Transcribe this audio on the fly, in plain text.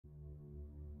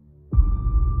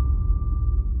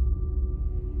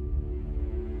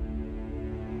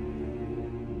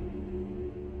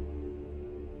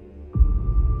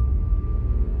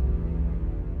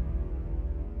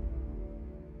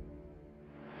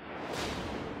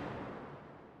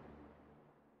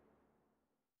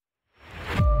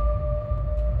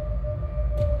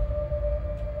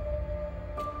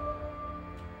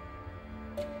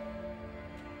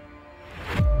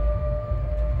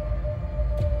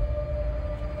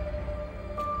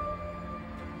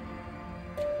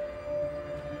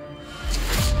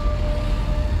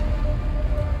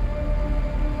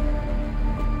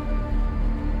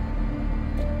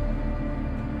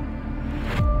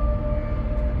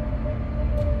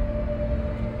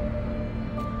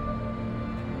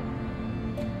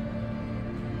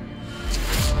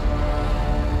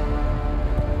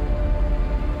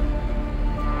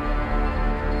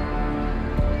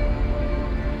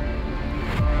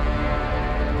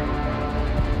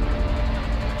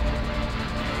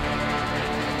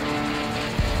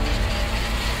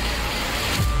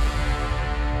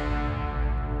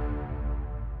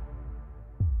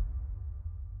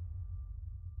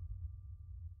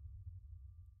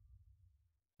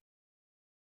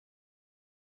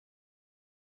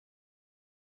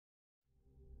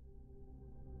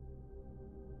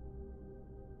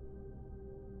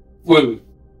Wait.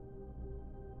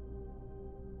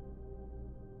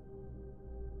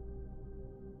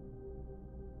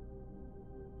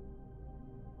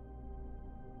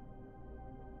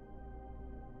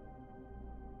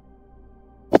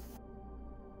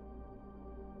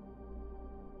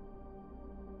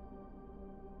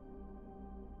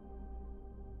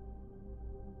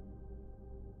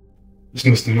 This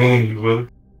must have known you, Willie.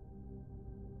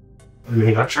 I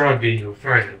mean, I tried being your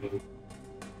friend, but it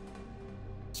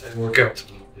didn't work out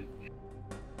too well.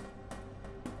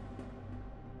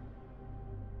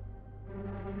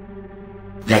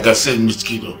 Like I said,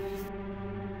 Mosquito,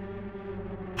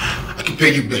 I can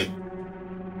pay you back.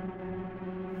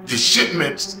 The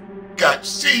shipments got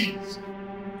seized.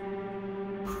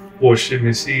 4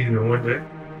 shipments seized in one day.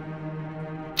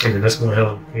 I mean, that's one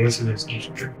hell of a coincidence, don't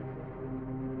you think?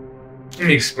 Let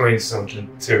me explain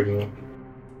something to everyone.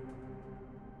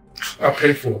 I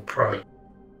pay for a product.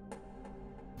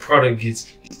 Product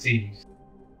gets seized.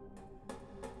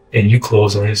 And you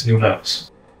close on this new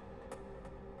house.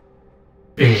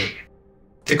 Anyway,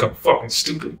 think I'm fucking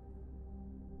stupid.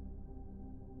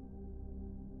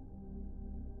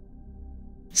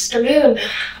 Mr. Moon.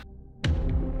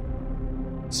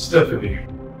 Stephanie.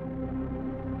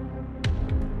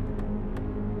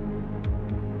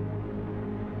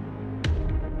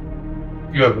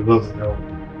 You have a lovely home.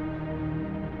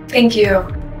 Thank you.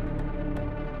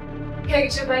 Can I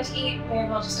get you a bite to eat? Or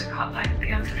I'll just hot by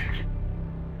again.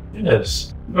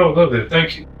 Yes. Oh, lovely.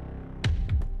 Thank you.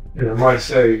 And I might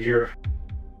say your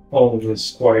home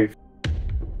is quite.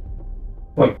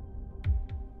 We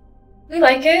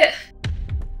like it.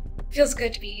 Feels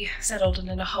good to be settled and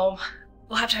in a home.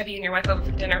 We'll have to have you and your wife over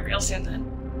for dinner real soon then.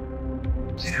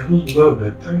 Yeah, we love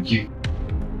it. Thank you.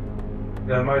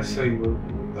 And I might say with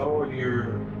all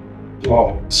your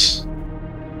flaws,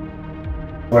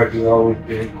 wife has always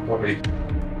been quite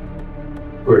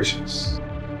gracious.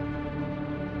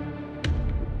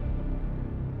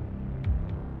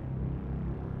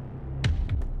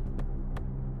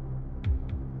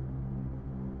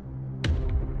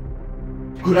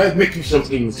 Could I make you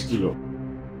something, Mosquito?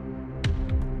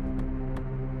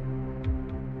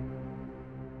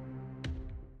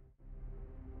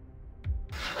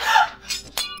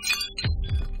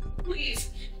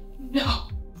 Please, no.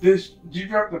 Did you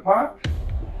drop the pot?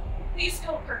 Please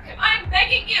don't hurt him. I'm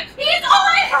begging you. He's all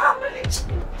I have.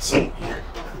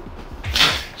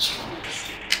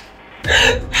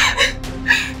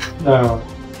 No.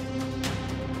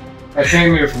 I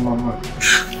came here for my money.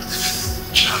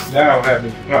 Now I'm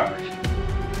having to buy.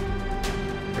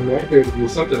 I mean, I could do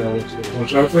something on it, don't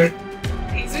you think?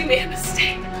 Please, we made a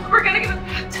mistake. We're gonna give it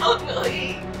back. Tell him,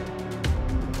 Willie.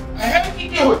 I had to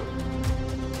do it.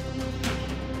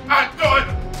 I thought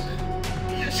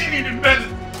she needed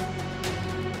medicine.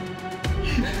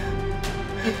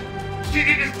 She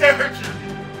needed temperature.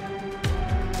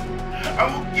 I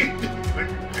will get this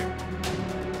money back.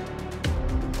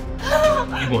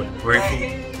 You want grateful,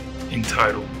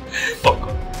 entitled,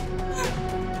 fucker.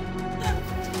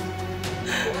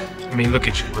 I mean, look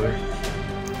at you, brother.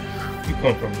 You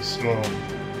come from the slum.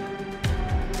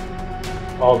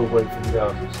 All the way from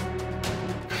Dallas.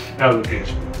 Now look at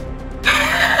you.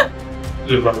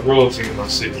 Live like royalty in my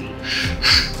city.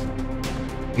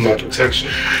 My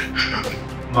protection.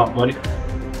 My money.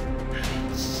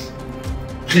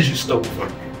 You stole from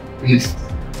me. Please.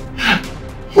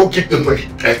 We'll get the money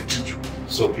back to you.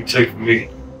 So if you take from me,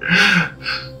 I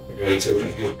gotta take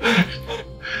it again.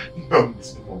 No,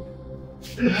 Mr. Moore.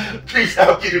 Please,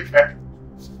 I'll get it back.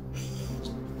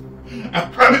 I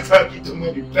promise I'll get the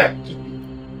money back to you.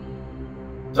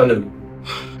 Thunder me.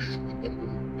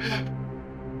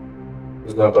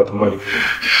 It's not about the money.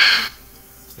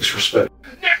 It's respect.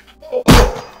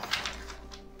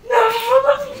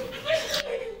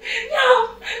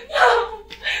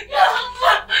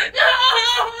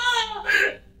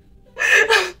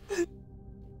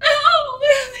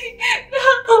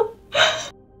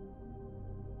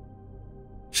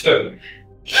 Stephanie.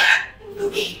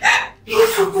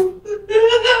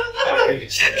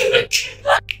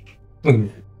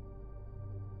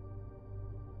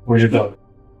 Where's your daughter?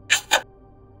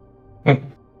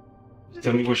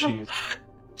 Tell me where she is.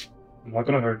 I'm not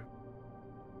gonna hurt her.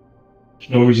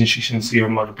 There's no reason she shouldn't see her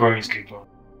mother brains kicked on.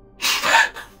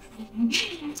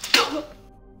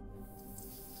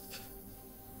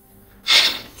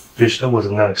 Bitch, that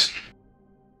wasn't nice.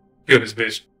 Kill this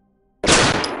bitch.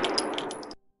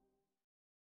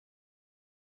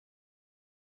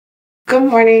 Good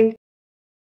morning.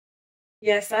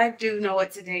 Yes, I do know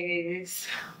what today is.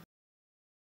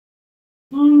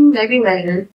 Maybe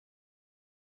later.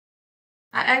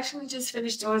 I actually just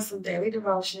finished doing some daily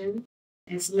devotion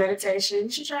and some meditation. You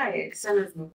should try it. Send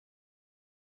it to me.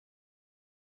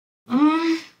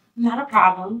 Not a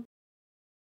problem.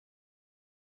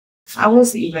 I will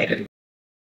see you later.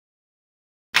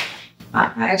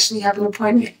 I actually have an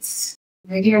appointment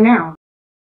right here now.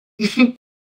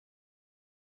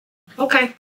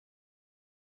 Okay.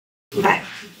 Bye.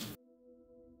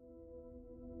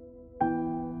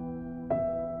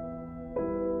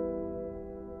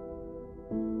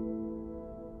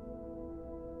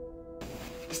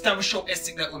 It's time to show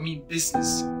Estick that we mean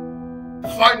business.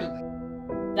 Finally.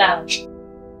 Now,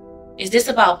 is this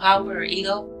about power or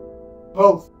ego?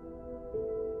 Both.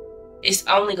 It's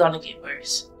only gonna get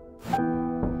worse.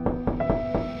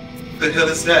 The hell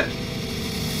is that?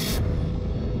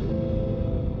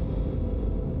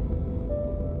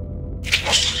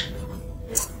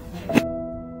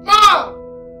 Mom!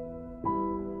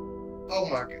 Oh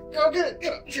my God. Go get it.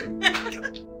 Get up. Get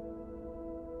up.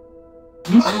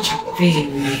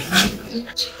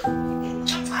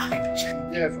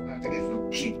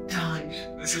 Keep time.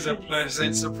 This is a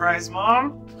pleasant surprise,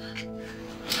 Mom.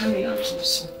 Honey, I'm so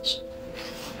sorry.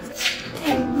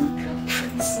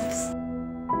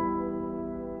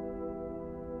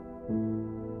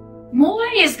 Moy,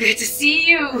 it's good to see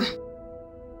you.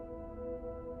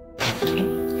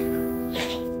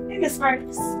 Hey, Miss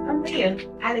Marcus. I'm Leah,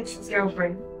 Alex's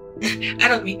girlfriend. I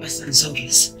don't meet my son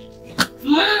Saunders.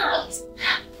 Mom!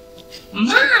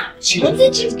 When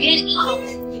did you get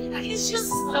in? He's just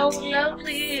so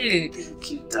lovely.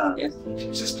 Keep down.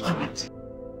 Just please.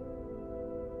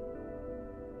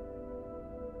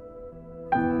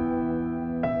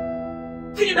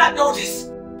 Did you not notice?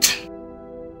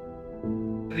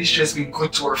 Alicia has been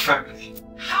good to her family.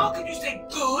 How can you say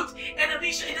good and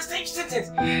Alicia in the same sentence?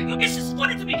 It's just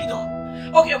funny to me,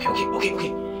 Kedon. Okay.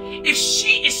 If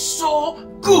she is so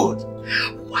good,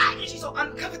 why is she so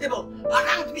uncomfortable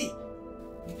around me?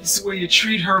 This is the way you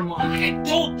treat her, Mom. I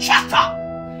don't trust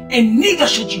her, and neither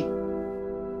should you.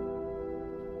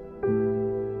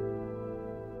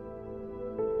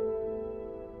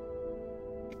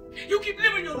 You keep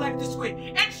living your life this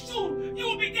way, and soon you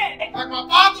will be dead. Like my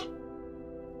father?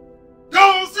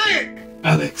 Don't say it!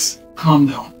 Alex, calm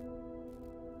down.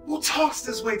 Who talks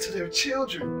this way to their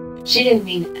children? She didn't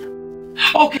mean it.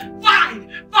 Okay, fine.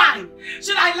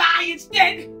 Should I lie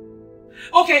instead?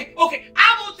 Okay,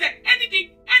 I won't say anything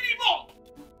anymore.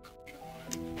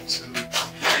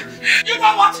 You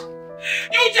know what?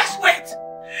 You just wait.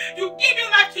 You give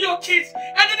your life to your kids,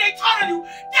 and then they turn on you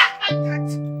just like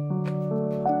that.